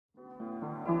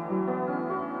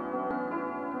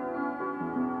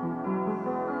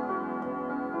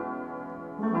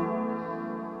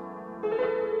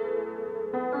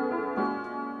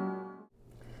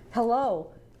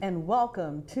and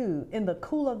welcome to In the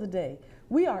Cool of the Day.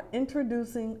 We are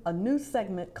introducing a new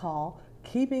segment called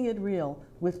Keeping It Real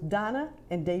with Donna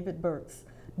and David Burks.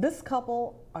 This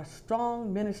couple are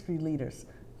strong ministry leaders,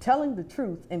 telling the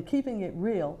truth and keeping it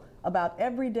real about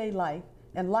everyday life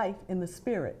and life in the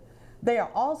spirit. They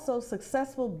are also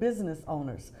successful business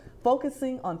owners,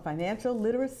 focusing on financial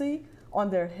literacy, on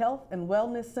their health and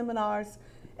wellness seminars,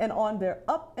 and on their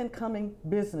up-and-coming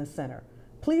business center.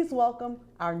 Please welcome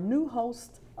our new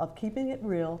host of Keeping It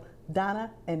Real, Donna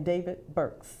and David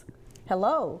Burks.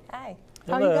 Hello. Hi.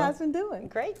 How you guys been doing?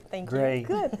 Great, thank you. Great.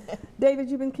 Good. David,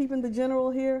 you've been keeping the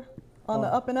general here on the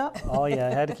up and up? Oh yeah,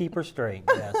 I had to keep her straight,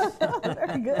 yes.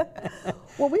 Very good.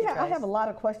 Well, I have a lot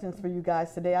of questions for you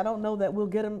guys today. I don't know that we'll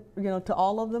get them, to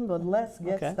all of them, but let's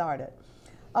get started.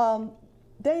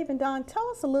 Dave and Don, tell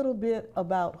us a little bit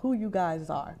about who you guys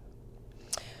are.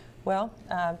 Well,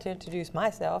 to introduce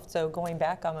myself, so going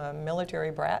back, I'm a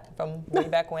military brat from way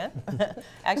back when.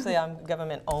 Actually, I'm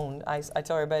government owned. I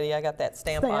tell everybody I got that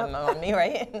stamp. On me,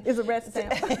 right? Is it red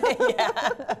stamp?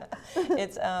 Yeah.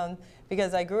 It's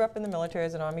because I grew up in the military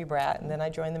as an Army brat, and then I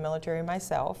joined the military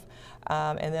myself.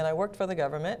 And then I worked for the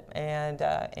government and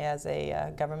as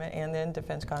a government and then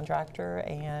defense contractor,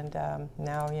 and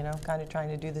now, kind of trying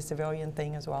to do the civilian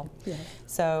thing as well. Yeah.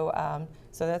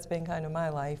 So that's been kind of my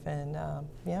life, and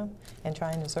and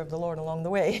trying to serve the Lord along the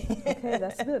way. Okay,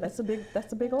 that's good. That's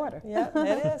a big order. Yeah,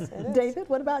 it is. It is. David,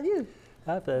 what about you?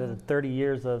 I've had 30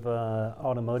 years of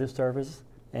automotive service,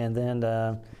 and then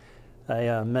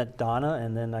I met Donna,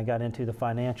 and then I got into the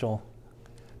financial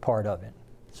part of it.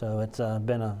 So it's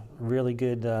been a really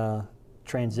good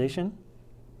transition,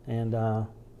 and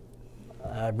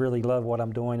I really love what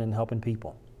I'm doing and helping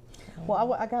people.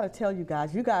 Well, I got to tell you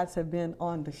guys have been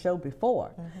on the show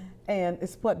before, and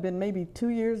it's been maybe 2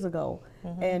 years ago,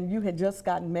 and you had just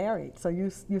gotten married, so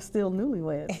you're still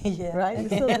newlyweds, yeah. Right? You're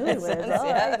still newlyweds.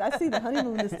 All right, I see the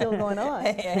honeymoon is still going on.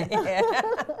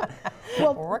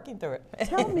 Well, we're working through it.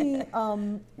 Tell me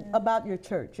about your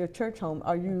church home.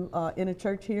 Are you in a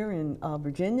church here in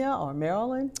Virginia or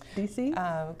Maryland, D.C.?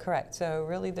 Correct. So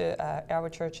really, our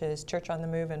church is Church on the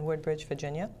Move in Woodbridge,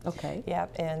 Virginia. Okay.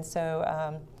 Yep. And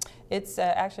so it's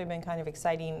actually been kind of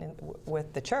exciting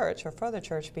with the church, or for the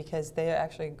church, because they're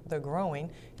growing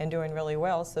and doing really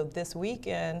well. So this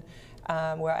weekend,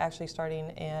 we're actually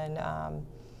starting in.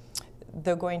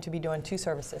 They're going to be doing 2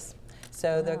 services.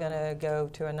 So they're going to go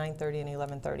to a 9:30 and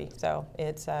 11:30. So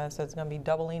it's going to be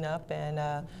doubling up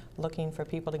and looking for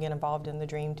people to get involved in the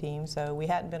Dream Team. So we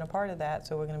hadn't been a part of that,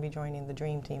 so we're going to be joining the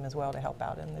Dream Team as well to help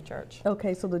out in the church.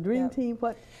 Okay, so the Dream Team,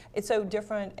 what? It's so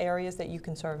different areas that you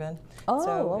can serve in. Oh,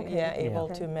 so, okay. Yeah, able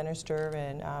to minister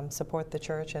and support the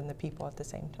church and the people at the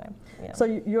same time. Yeah. So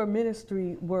your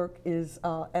ministry work is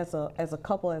as a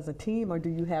couple, as a team, or do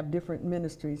you have different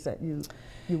ministries that you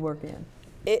work in?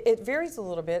 It varies a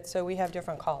little bit, so we have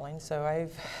different callings. So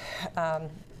I've,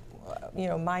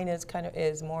 mine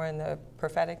is more in the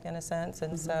prophetic in a sense,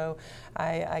 and so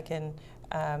I can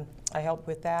I help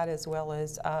with that, as well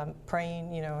as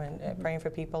praying, and praying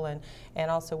for people, and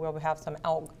also we'll have some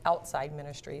outside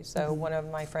ministries. So one of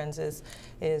my friends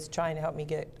is trying to help me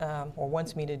get or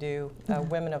wants me to do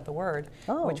Women of the Word,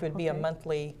 which would be a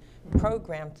monthly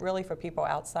program really for people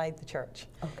outside the church.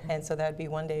 Okay. And so that would be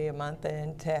 1 day a month,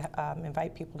 and to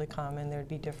invite people to come, and there'd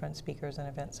be different speakers and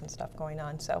events and stuff going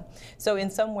on. So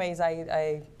in some ways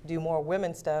I do more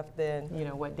women stuff than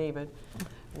what David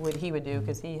would do,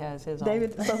 because he has his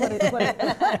David,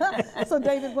 own. So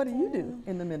David, what do you do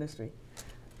in the ministry?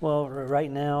 Well, right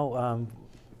now I'm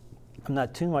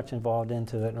not too much involved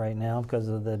into it right now because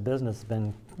of the business has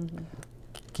been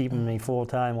keeping me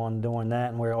full-time on doing that,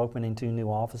 and we're opening 2 new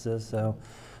offices. So,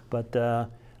 but I'd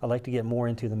like to get more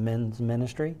into the men's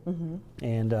ministry,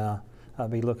 and I'll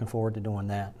be looking forward to doing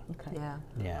that. Okay.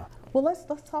 Yeah. Well, let's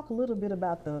talk a little bit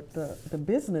about the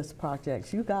business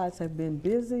projects. You guys have been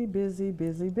busy.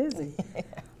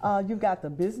 You've got the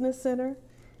business center.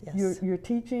 Yes. You're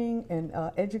teaching and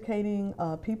educating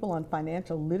people on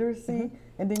financial literacy,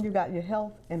 and then you got your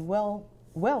health and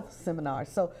wealth seminars.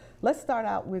 So let's start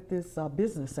out with this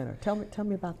business center. Tell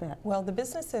me about that. Well, the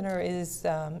business center is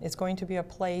going to be a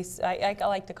place. I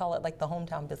like to call it like the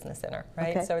hometown business center,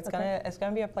 right? Okay. So it's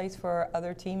gonna be a place for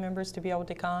other team members to be able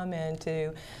to come and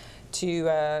to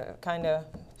kind of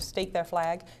stake their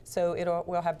flag. So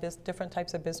we'll have different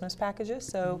types of business packages.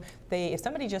 So if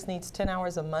somebody just needs 10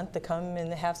 hours a month to come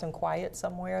and have some quiet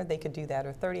somewhere, they could do that,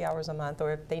 or 30 hours a month,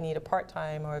 or if they need a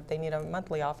part-time, or if they need a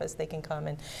monthly office, they can come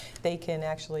and they can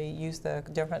actually use the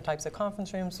different types of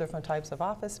conference rooms, different types of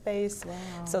office space.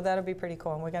 Wow. So that'll be pretty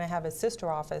cool. And we're going to have a sister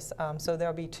office. So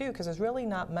there'll be two, because there's really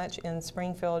not much in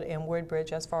Springfield and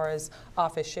Woodbridge as far as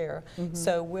office share.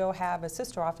 So we'll have a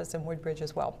sister office in Woodbridge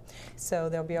as well. So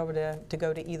they'll be able to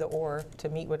go to either or to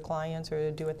meet with clients or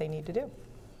do what they need to do.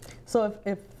 So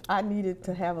if I needed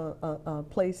to have a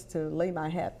place to lay my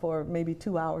hat for maybe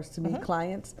 2 hours to meet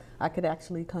clients, I could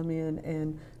actually come in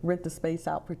and rent the space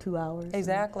out for 2 hours?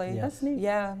 Exactly. Yes. That's neat.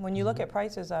 Yeah, when you look at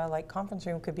prices, like conference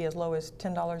room could be as low as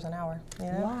 $10 an hour. You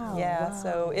know? Wow. Yeah, Wow.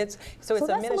 so it's So a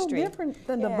that's ministry. a little different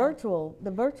than the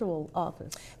virtual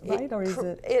office, right? Or is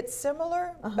it? It's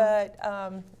similar,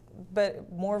 but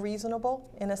more reasonable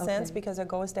in a sense, because it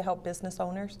goes to help business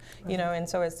owners, you know, and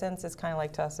so in a sense it's kind of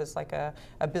like to us, it's like a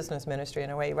business ministry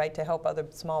in a way, right, to help other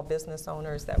small business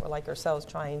owners that were like ourselves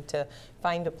trying to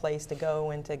find a place to go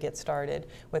and to get started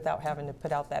without having to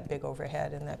put out that big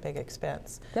overhead and that big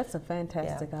expense. That's a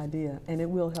fantastic idea, and it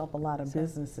will help a lot of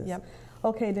businesses. Yep.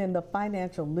 Okay, then the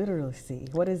financial literacy,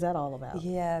 what is that all about?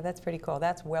 Yeah, that's pretty cool.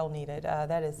 That's well needed.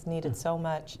 That is needed so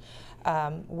much.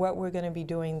 What we're going to be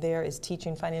doing there is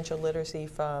teaching financial literacy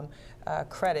from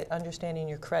credit, understanding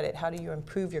your credit. How do you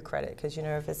improve your credit? Because you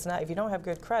know, if you don't have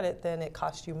good credit, then it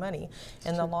costs you money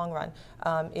in the long run.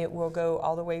 It will go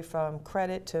all the way from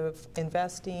credit to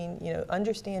investing. You know,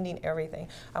 understanding everything.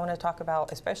 I want to talk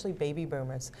about especially baby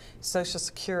boomers, Social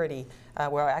Security.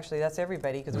 Well, actually, that's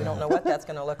everybody because we don't know what that's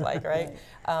going to look like, right?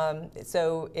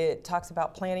 So it talks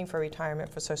about planning for retirement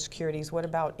for Social Securities. What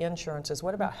about insurances?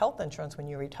 What about health insurance when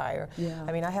you retire? Yeah.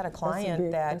 I mean, I had a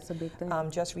client that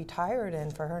just retired,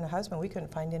 and for her and her husband, we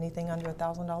couldn't find anything under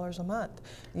 $1,000 a month.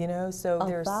 You know, so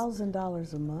there's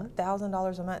 $1,000 a month.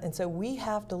 $1,000 a month, and so we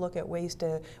have to look at ways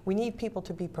to. We need people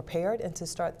to be prepared and to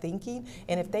start thinking.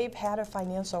 And if they've had a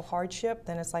financial hardship,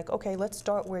 then it's like, okay, let's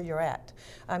start where you're at.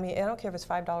 I mean, I don't care if it's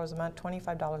 $5 a month,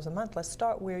 $25 a month. Let's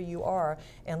start where you are,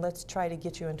 and let's try to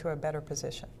get you into a better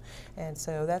position. And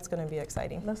so that's going to be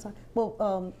exciting. That's right.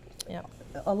 Well, yeah.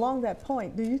 Along that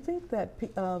point, do you think that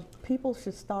people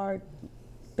should start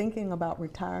thinking about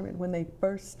retirement when they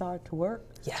first start to work?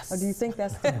 Yes. Or do you think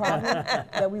that's the problem,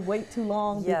 that we wait too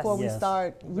long before we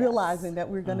start realizing that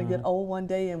we're going to get old one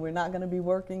day and we're not going to be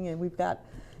working and we've got,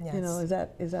 you know, is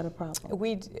that a problem?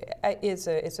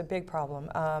 It's a big problem.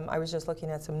 I was just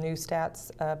looking at some new stats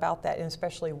about that, and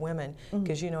especially women,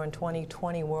 because you know in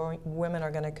 2020 women are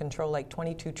going to control like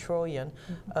 22 trillion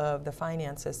of the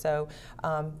finances. So,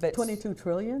 but 22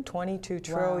 trillion? 22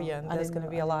 trillion. Wow. That's going to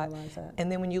be a lot.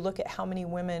 And then when you look at how many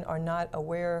women are not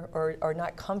aware or are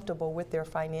not comfortable with their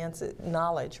finances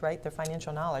knowledge, right? Their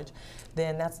financial knowledge,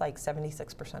 then that's like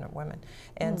 76% of women.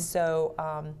 And so,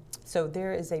 so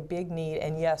there is a big need,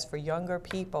 and yes, for younger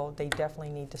people, they definitely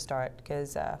need to start,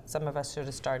 because some of us should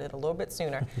have started a little bit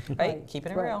sooner, right?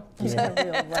 Keeping it real. Keeping it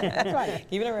real, right. That's right.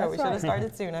 Keeping it real. We should have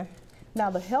started sooner. Now,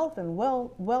 the Health and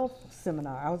Wealth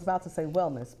Seminar, I was about to say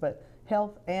wellness, but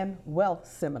Health and Wealth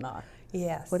Seminar.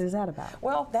 Yes. What is that about?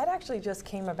 Well, that actually just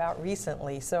came about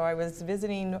recently. So I was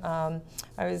visiting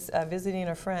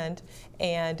a friend,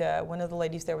 and one of the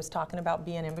ladies there was talking about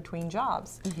being in between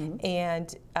jobs,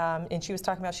 and she was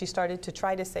talking about she started to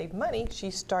try to save money.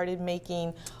 She started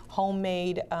making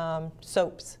homemade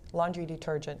soaps, laundry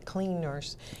detergent,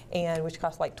 cleaners, and which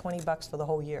cost like $20 for the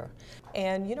whole year.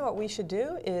 And you know what we should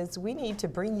do is we need to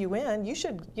bring you in. You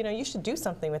should do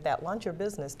something with that. Launch your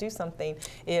business. Do something.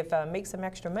 Make some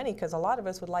extra money, because a lot of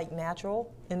us would like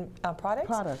natural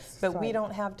products, but we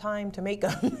don't have time to make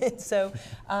them. So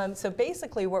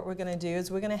basically, what we're going to do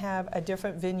is we're going to have a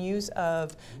different venues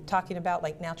of talking about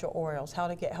like natural oils, how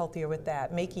to get healthier with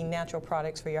that, making natural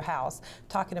products for your house,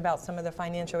 talking about some of the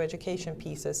financial education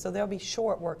pieces. So there'll be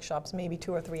short workshops, maybe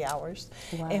 2 or 3 hours,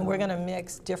 and we're going to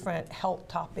mix different health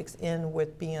topics in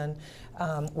with being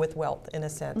with wealth in a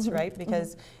sense, right?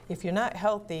 Because if you're not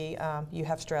healthy, you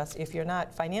have stress. If you're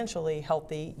not financially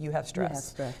healthy, you have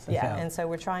stress. Yeah, and so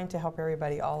we're trying to help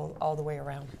everybody all the way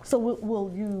around. So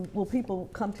will people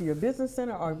come to your business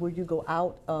center, or will you go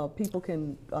out? People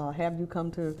can have you come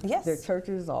to their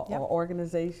churches or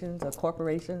organizations or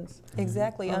corporations?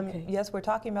 Exactly. Yes, we're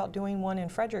talking about doing one in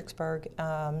Frederick. Fredericksburg,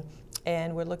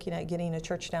 and we're looking at getting a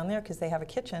church down there because they have a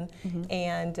kitchen,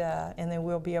 and then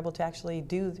we'll be able to actually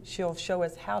she'll show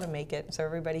us how to make it so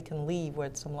everybody can leave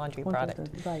with some laundry product.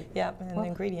 Right. Yeah, and the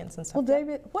ingredients and stuff. Well,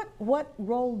 David, what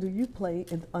role do you play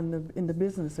in the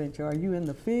business venture? Are you in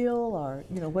the field, or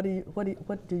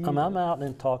what do you? I'm out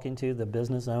and talking to the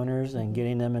business owners and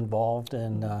getting them involved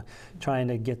and trying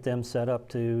to get them set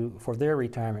up for their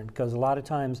retirement, because a lot of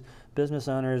times business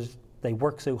owners, they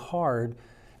work so hard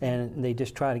and they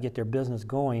just try to get their business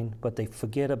going, but they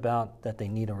forget about that they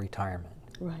need a retirement.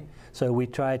 Right. So we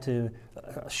try to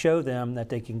show them that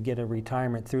they can get a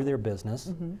retirement through their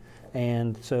business.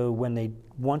 And so when they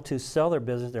want to sell their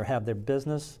business, they have their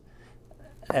business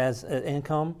as an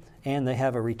income, and they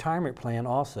have a retirement plan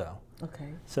also.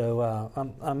 Okay. So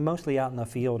I'm mostly out in the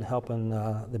field helping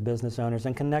the business owners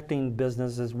and connecting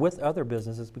businesses with other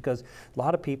businesses, because a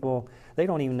lot of people, they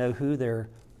don't even know who the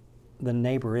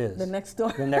neighbor is. The next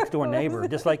door. The next door neighbor,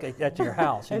 just like at your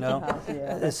house, you know. Your house,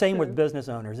 yeah, the same with business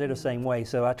owners, they're the same way.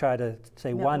 So I try to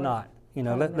say, why not?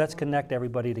 Let's connect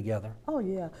everybody together. Oh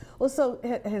yeah. Well, so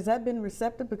has that been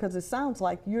receptive? Because it sounds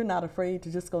like you're not afraid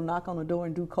to just go knock on the door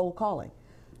and do cold calling.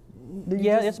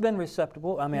 Yeah, it's been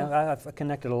receptible. I mean, I've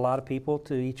connected a lot of people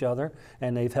to each other,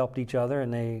 and they've helped each other,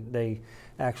 and they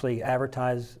actually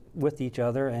advertise with each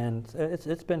other, and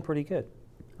it's been pretty good.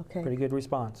 Okay. Pretty good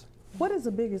response. What is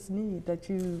the biggest need that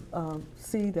you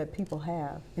see that people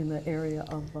have in the area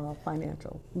of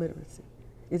financial literacy?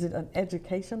 Is it an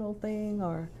educational thing,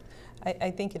 or?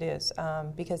 I think it is,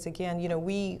 because again,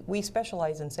 we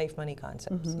specialize in safe money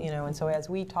concepts, and so as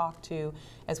we talk to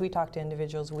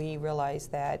individuals, we realize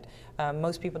that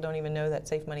most people don't even know that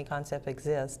safe money concept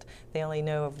exists. They only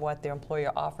know of what their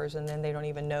employer offers, and then they don't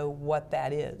even know what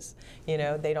that is. They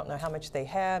don't know how much they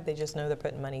have. They just know they're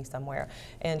putting money somewhere,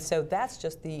 and so that's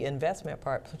just the investment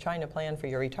part, trying to plan for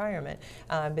your retirement.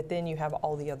 But then you have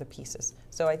all the other pieces.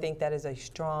 So I think that is a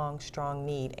strong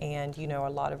need, and a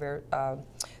lot of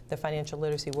the financial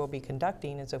literacy we'll be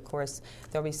conducting is, of course,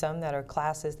 there'll be some that are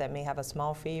classes that may have a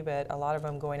small fee, but a lot of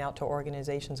them going out to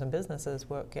organizations and businesses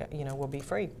will be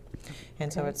free.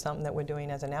 And so it's something that we're doing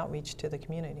as an outreach to the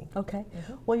community. Okay.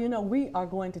 Well, we are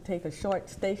going to take a short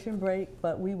station break,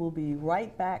 but we will be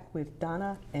right back with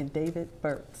Donna and David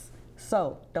Burks.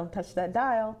 So don't touch that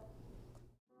dial.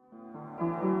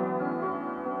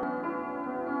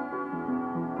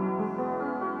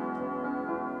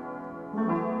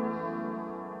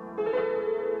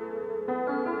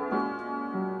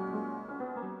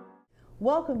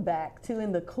 Welcome back to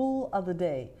In the Cool of the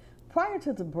Day. Prior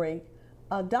to the break,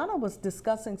 Donna was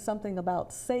discussing something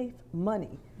about safe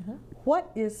money.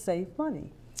 What is safe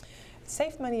money?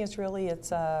 Safe money is really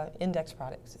index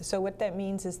products. So what that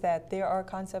means is that there are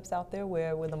concepts out there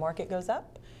where when the market goes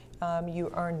up,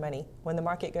 you earn money. When the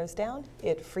market goes down,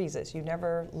 it freezes. You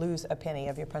never lose a penny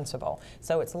of your principal.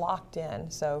 So it's locked in.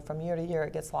 So from year to year,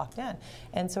 it gets locked in.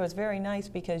 And so it's very nice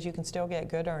because you can still get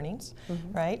good earnings,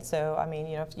 right? So, I mean,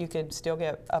 you could still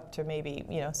get up to maybe,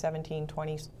 17,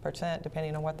 20%,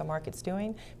 depending on what the market's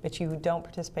doing, but you don't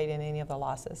participate in any of the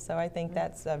losses. So I think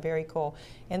that's very cool.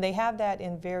 And they have that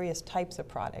in various types of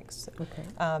products. Okay.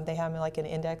 They have them like in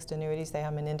indexed annuities. They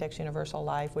have them in Index Universal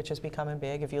Life, which is becoming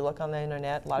big. If you look on the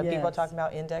internet, a lot of people are talking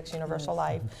about Index Universal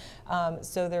Life.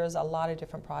 So there's a lot of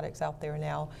different products out there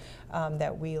now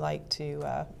that we like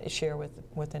to share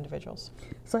with individuals.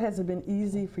 So has it been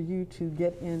easy for you to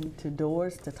get into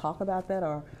doors to talk about that,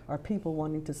 or are people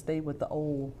wanting to stay with the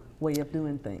old way of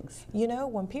doing things?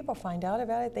 When people find out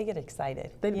about it, they get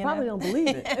excited. They probably don't believe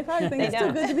it. They probably think it's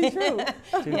too good to be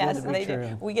true. Yes, they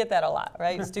do. We get that a lot,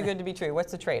 right? It's too good to be true.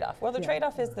 What's the trade-off? Well, the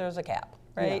trade-off is there's a cap,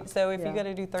 right? So if you're going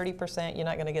to do 30%, you're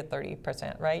not going to get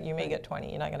 30%, right? You may get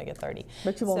 20, you're not going to get 30.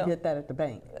 But you won't get that at the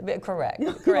bank. Correct.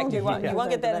 You won't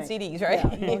get that in CDs, right?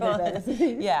 Yeah, you won't get that in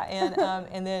CDs. Yeah,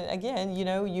 and then again,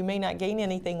 you may not gain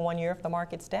anything 1 year if the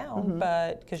market's down,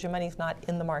 but because your money's not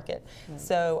in the market.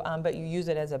 So, but you use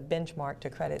it as a benchmark to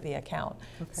credit the account.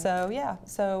 So yeah,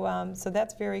 so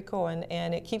that's very cool,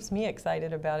 and it keeps me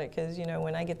excited about it because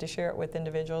when I get to share it with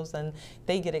individuals and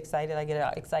they get excited, I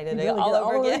get excited all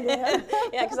over again.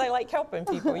 Yeah, because I like helping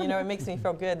people. It makes me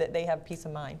feel good that they have peace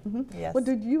of mind. Yes. Well,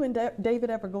 did you and David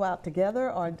ever go out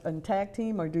together or tag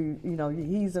team, or do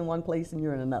he's in one place and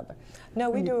you're in another? No,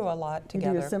 we do a lot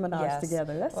together. You do your seminars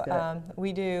together. That's good.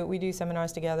 We do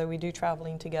seminars together. We do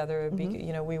traveling together.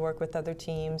 We work with other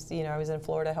teams. I was in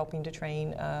Florida helping to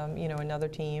train another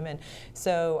team, and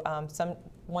so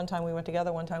one time we went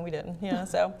together, one time we didn't. You know,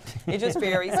 so it just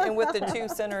varies. And with the 2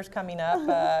 centers coming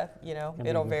up, you know,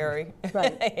 it'll vary.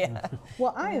 Right. Yeah.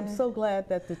 Well, I am so glad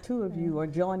that the 2 of you are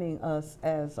joining us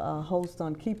as hosts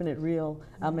on Keeping It Real.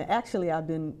 I mean, actually, I've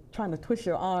been trying to twist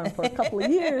your arm for a couple of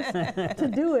years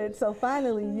to do it. So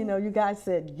finally, you know, you guys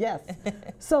said yes.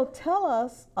 So tell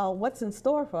us what's in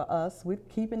store for us with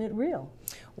Keeping It Real.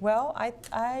 Well,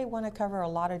 I want to cover a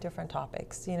lot of different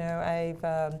topics. You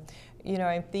know, you know,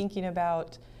 I'm thinking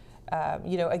about,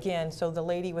 you know, again, so the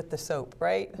lady with the soap,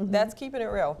 right? That's keeping it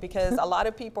real, because a lot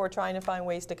of people are trying to find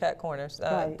ways to cut corners.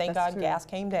 Right, thank God gas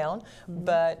came down,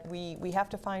 but we have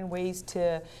to find ways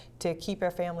to keep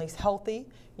our families healthy,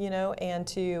 you know, and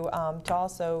to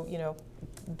also, you know,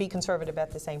 be conservative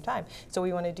at the same time. So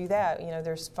we want to do that. You know,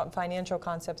 there's financial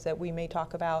concepts that we may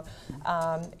talk about.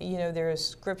 You know, there's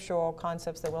scriptural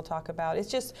concepts that we'll talk about. It's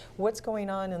just what's going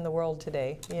on in the world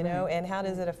today, you know, and how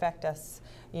does it affect us,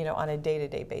 you know, on a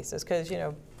day-to-day basis? Because, you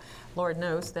know, Lord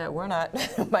knows that we're not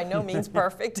by no means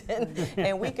perfect,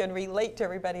 and we can relate to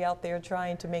everybody out there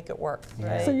trying to make it work.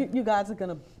 Right? So you guys are going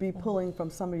to be pulling from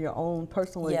some of your own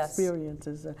personal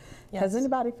experiences. Has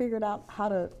anybody figured out how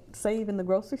to save in the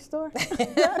grocery store?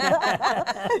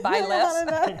 Buy less.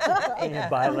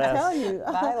 Buy less. I'll tell you.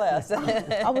 Buy less.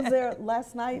 I was there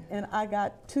last night and I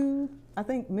got 2, I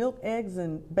think, milk, eggs,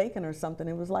 and bacon or something.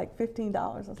 It was like $15.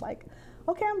 I was like,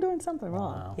 okay, I'm doing something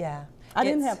wrong. Wow. Yeah. I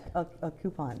didn't have a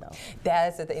coupon though.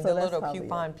 That's the thing. So The that's little probably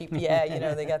coupon people. Yeah, you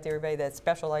know, they got everybody that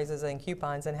specializes in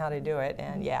coupons and how to do it.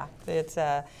 And yeah, it's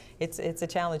a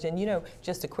challenge. And you know,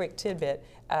 just a quick tidbit.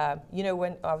 You know,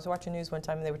 when I was watching news one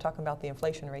time, and they were talking about the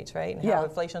inflation rates, right? And how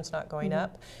inflation's not going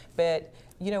up. But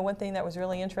you know, one thing that was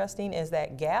really interesting is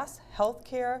that gas,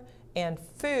 healthcare, and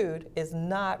food is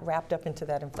not wrapped up into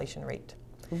that inflation rate.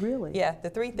 Really? Yeah, the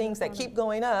 3 things that keep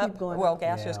going up, well,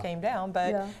 gas just came down,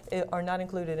 but are not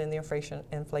included in the inflation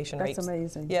rates. That's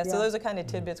amazing. Yeah, so those are kind of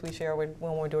tidbits we share when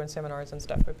we're doing seminars and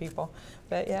stuff for people.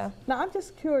 But yeah. Now, I'm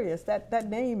just curious, that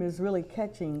name is really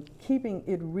catching, Keeping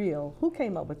It Real. Who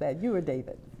came up with that, you or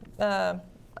David?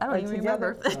 I don't even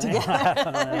remember. I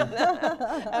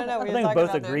don't know. I think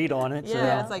both agreed on it.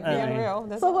 Yeah, so, it's like being real.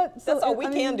 That's so all we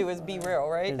can do is be real,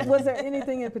 right? Was there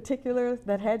anything in particular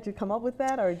that had you come up with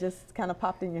that, or it just kind of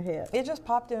popped in your head? It just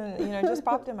popped in, you know, just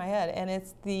popped in my head, and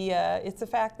it's the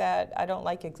fact that I don't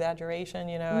like exaggeration.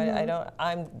 You know,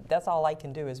 that's all I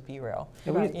can do is be real.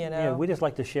 Right. You know, we just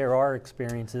like to share our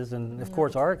experiences, and of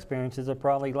course, our experiences are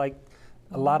probably like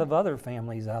a lot of other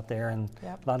families out there, and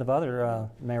a lot of other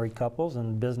married couples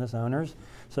and business owners.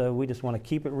 So we just want to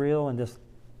keep it real and just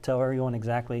tell everyone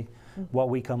exactly what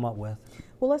we come up with.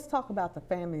 Well, let's talk about the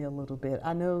family a little bit.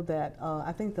 I know that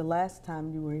I think the last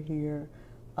time you were here,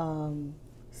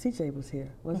 CJ was here,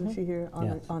 wasn't she here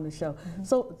on the show?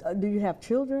 So do you have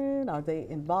children? Are they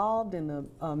involved in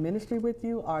the ministry with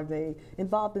you? Are they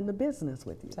involved in the business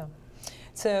with you?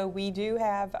 So we do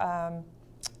have.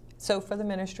 So for the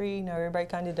ministry, you know, everybody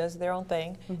kind of does their own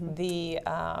thing.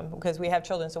 Because we have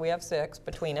children, so we have 6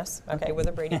 between us. Okay, with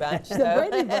a Brady bunch. The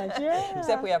Brady bunch, yeah.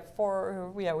 Except we have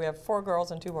 4. We have 4 girls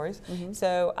and 2 boys.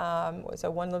 So so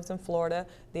one lives in Florida.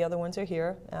 The other ones are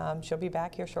here. She'll be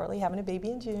back here shortly, having a baby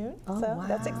in June. Oh, so wow.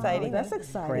 that's exciting. That's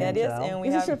exciting. That is. And we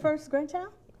is have this your first grandchild?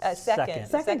 Second.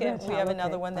 Grandchild. We have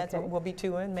another one that will be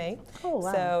 2 in May. Oh,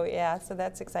 wow. So yeah, so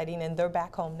that's exciting, and they're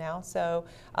back home now. So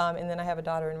and then I have a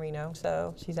daughter in Reno,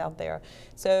 so she's out there.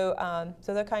 So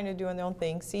so they're kind of doing their own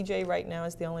thing. CJ right now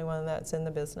is the only one that's in the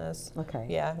business. Okay.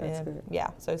 Yeah. That's good. Yeah.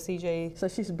 So CJ. So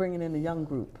she's bringing in a young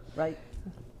group, right?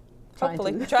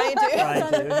 Hopefully, trying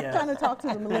to talk to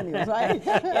the millennials, right?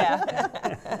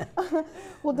 Yeah.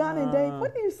 Well, Donna and Dave,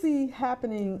 what do you see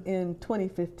happening in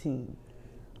 2015?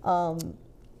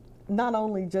 Not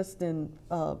only just in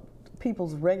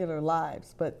people's regular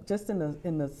lives, but just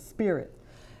in the spirit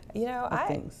of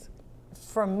things.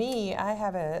 For me, I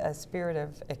have a spirit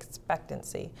of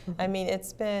expectancy. I mean,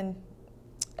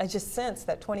 I just sense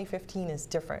that 2015 is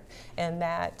different, and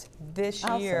that this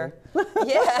year,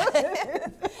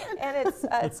 and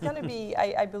it's going to be.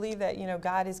 I believe that, you know,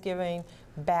 God is giving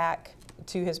back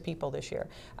to His people this year.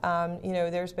 You know,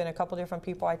 there's been a couple different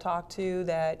people I talked to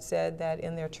that said that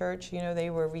in their church, you know, they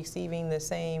were receiving the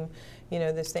same, you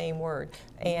know, the same word.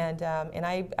 And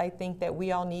I think that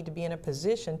we all need to be in a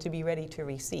position to be ready to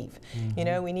receive. You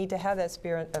know, we need to have that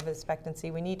spirit of expectancy.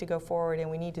 We need to go forward,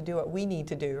 and we need to do what we need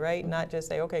to do, right? Not just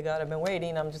say, okay, God, I've been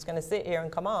waiting, I'm just going to sit here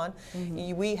and come on.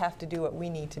 We have to do what we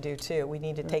need to do too. We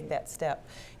need to take that step.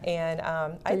 And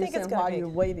I think it's going to be. While you're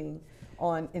waiting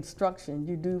on instruction.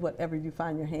 You do whatever you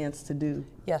find your hands to do.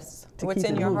 Yes, To what's keep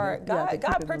in it your moving. heart. Yeah, to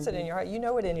God keep it puts it in moving. your heart. You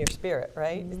know it in your spirit,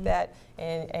 right? That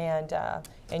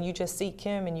and you just seek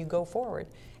Him and you go forward,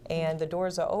 and the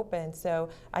doors are open. So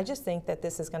I just think that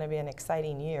this is going to be an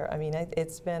exciting year. I mean,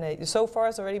 it's been so far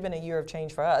it's already been a year of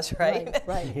change for us, right?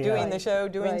 Right. Yeah. Doing the show,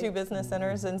 doing Right. 2 business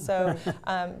centers, and so.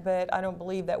 But I don't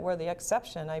believe that we're the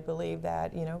exception. I believe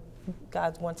that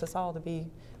God wants us all to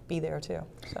be there too.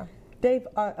 So. Dave,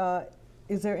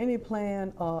 is there any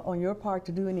plan on your part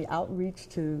to do any outreach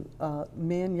to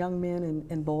young men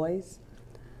and boys?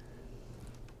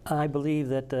 I believe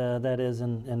that that is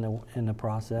in the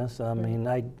process. I mean,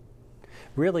 I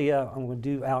really I'm going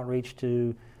to do outreach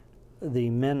to the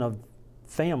men of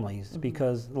families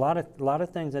because a lot of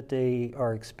things that they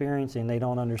are experiencing they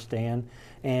don't understand,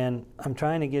 and I'm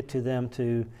trying to get to them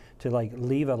to like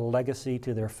leave a legacy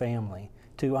to their family,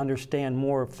 to understand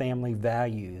more family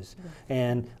values,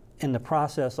 and in the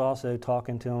process also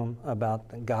talking to them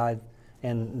about God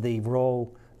and the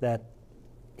role that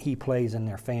He plays in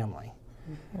their family.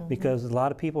 Because a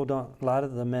lot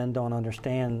of the men don't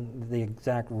understand the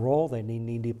exact role they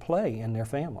need to play in their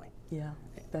family. Yeah,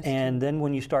 that's And true. then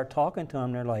when you start talking to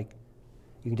them, they're like,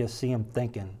 you can just see them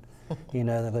thinking,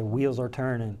 the wheels are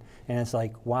turning, and it's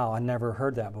like, wow, I never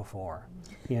heard that before,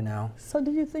 So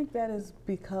do you think that is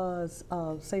because,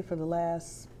 say for the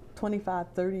last 25,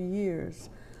 30 years,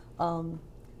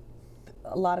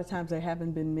 a lot of times there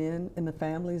haven't been men in the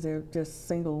families, they're just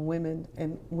single women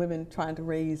and women trying to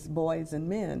raise boys and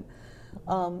men.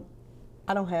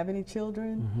 I don't have any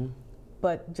children,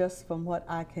 but just from what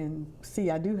I can see,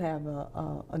 I do have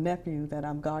a nephew that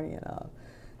I'm guardian of,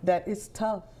 that it's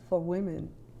tough for women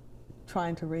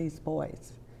trying to raise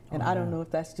boys. And I don't know if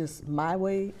that's just my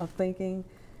way of thinking.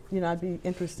 I'd be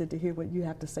interested to hear what you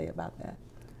have to say about that.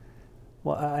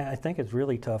 Well, I think it's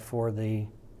really tough for the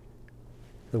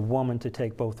woman to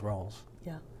take both roles.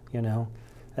 Yeah.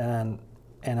 And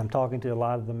I'm talking to a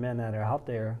lot of the men that are out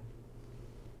there.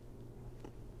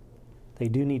 They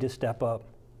do need to step up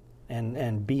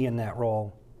and be in that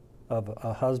role of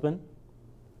a husband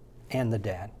and the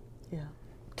dad. Yeah.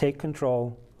 Take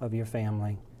control of your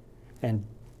family and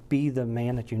be the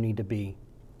man that you need to be,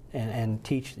 and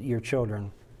teach your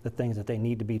children the things that they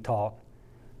need to be taught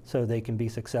so they can be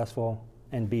successful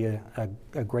and be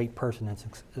a great person in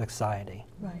society.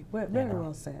 Right. Very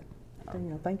well said.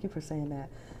 Thank you for saying that.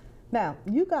 Now,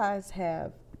 you guys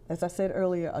have, as I said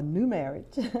earlier, a new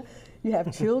marriage. You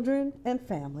have children and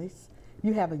families.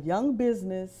 You have a young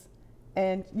business,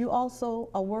 and you also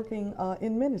are working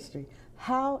in ministry.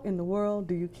 How in the world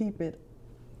do you keep it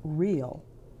real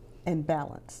and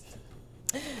balanced?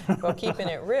 Well, keeping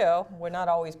it real, we're not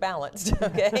always balanced,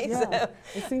 okay? Yeah, So,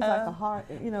 it seems like a hard,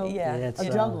 yeah, it's,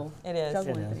 a juggle. It is.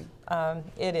 Juggling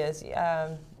It is. thing. It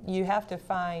is. You have to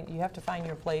find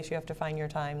your place. You have to find your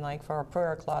time. Like for a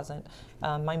prayer closet,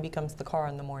 mine becomes the car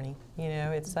in the morning.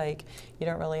 It's like you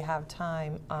don't really have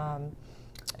time.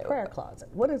 Prayer closet.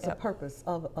 What is the purpose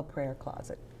of a prayer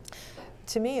closet?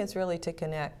 To me, it's really to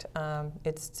connect.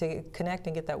 It's to connect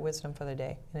and get that wisdom for the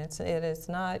day. And it is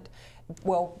not,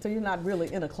 well. So you're not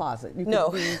really in a closet. You No.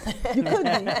 could be, you could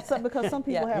be, because some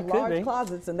people Yeah. have You could large be.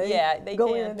 closets and they they go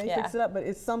can, in and they yeah. fix it up, but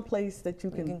it's some place that you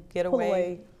can get pull away.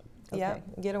 away. Yeah, Okay.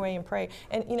 get away and pray.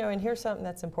 And and here's something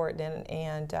that's important.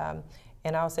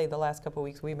 And I'll say the last couple of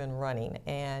weeks we've been running,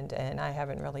 and I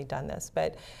haven't really done this,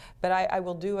 but I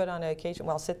will do it on an occasion.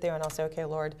 Well, I'll sit there and I'll say, okay,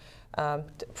 Lord,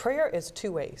 prayer is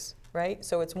 2 ways, right?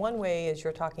 So it's one way is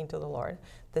you're talking to the Lord.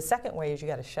 The second way is you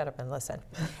got to shut up and listen.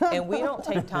 And we don't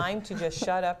take time to just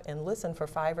shut up and listen for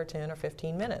 5 or 10 or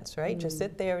 15 minutes, right? Just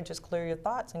sit there and just clear your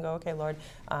thoughts and go, okay, Lord,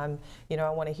 I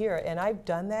want to hear it. And I've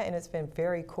done that, and it's been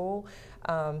very cool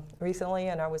recently.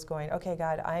 And I was going, okay,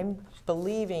 God, I'm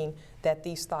believing that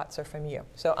these thoughts are from you.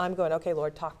 So I'm going, okay,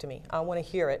 Lord, talk to me. I want to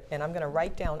hear it. And I'm going to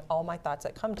write down all my thoughts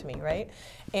that come to me, right?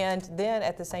 And then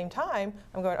at the same time,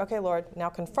 I'm going, okay, Lord, now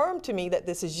confirm to me that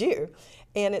this is you.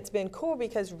 And it's been cool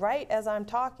because right as I'm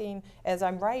talking, as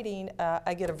I'm writing,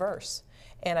 I get a verse.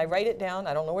 And I write it down.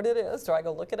 I don't know what it is, so I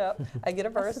go look it up. I get a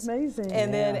verse. That's amazing.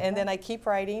 And then I keep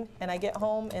writing, and I get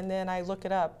home, and then I look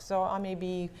it up. So I may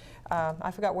be, I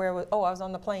forgot where it was. Oh, I was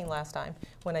on the plane last time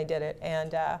when I did it.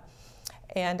 And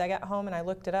I got home, and I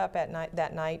looked it up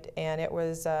that night, and it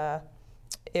was the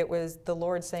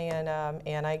Lord saying,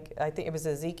 and I think it was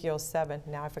Ezekiel 7.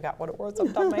 Now I forgot what it was off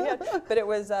the top of my head. But it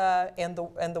was, and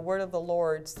the word of the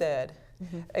Lord said.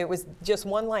 It was just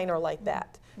one liner like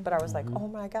that. But I was like, oh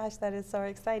my gosh, that is so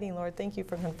exciting, Lord. Thank you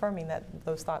for confirming that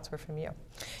those thoughts were from you.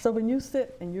 So when you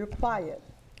sit and you're quiet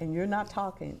and you're not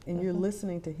talking and you're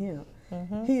listening to Him,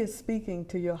 He is speaking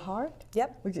to your heart.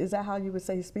 Yep. Which is that how you would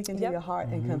say he's speaking to Yep. your heart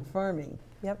and confirming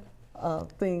Yep.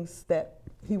 things that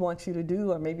he wants you to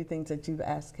do, or maybe things that you've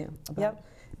asked him about. Yep.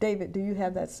 David, do you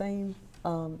have that same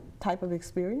type of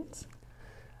experience?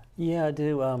 Yeah, I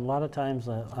do. A lot of times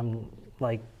I'm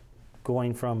like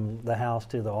going from the house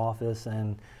to the office,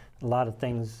 and a lot of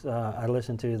things, I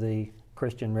listen to the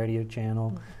Christian radio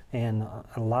channel, and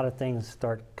a lot of things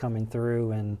start coming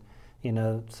through, and you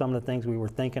know, some of the things we were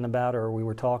thinking about or we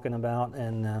were talking about,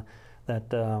 and that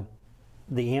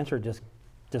the answer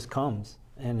just comes,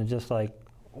 and it's just like,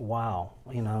 wow,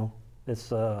 you know,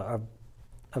 it's a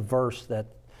verse that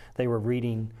they were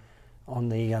reading on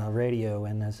the radio,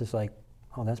 and it's just like,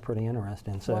 oh, that's pretty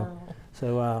interesting. So, Wow.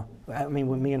 so I mean,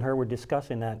 when me and her were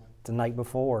discussing that the night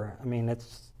before, I mean,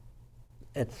 it's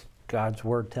God's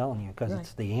word telling you, because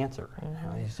it's the answer.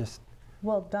 It's just.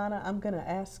 Well, Donna, I'm going to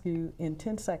ask you in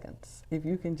 10 seconds if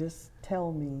you can just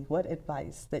tell me what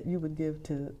advice that you would give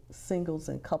to singles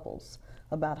and couples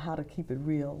about how to keep it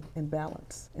real and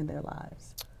balance in their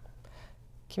lives.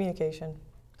 Communication.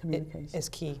 Communication Is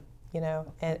key, you know,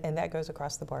 and that goes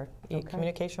across the board. Okay.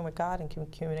 Communication with God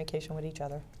and communication with each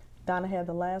other. Donna had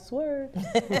the last word.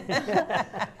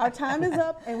 Our time is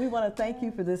up, and we want to thank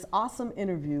you for this awesome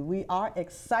interview. We are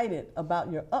excited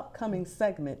about your upcoming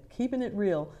segment, Keeping It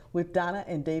Real with Donna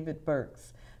and David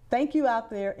Burks. Thank you out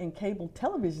there in cable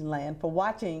television land for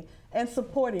watching and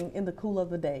supporting In the Cool of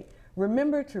the Day.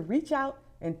 Remember to reach out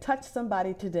and touch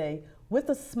somebody today with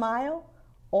a smile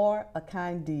or a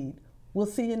kind deed. We'll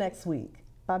see you next week.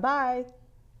 Bye-bye.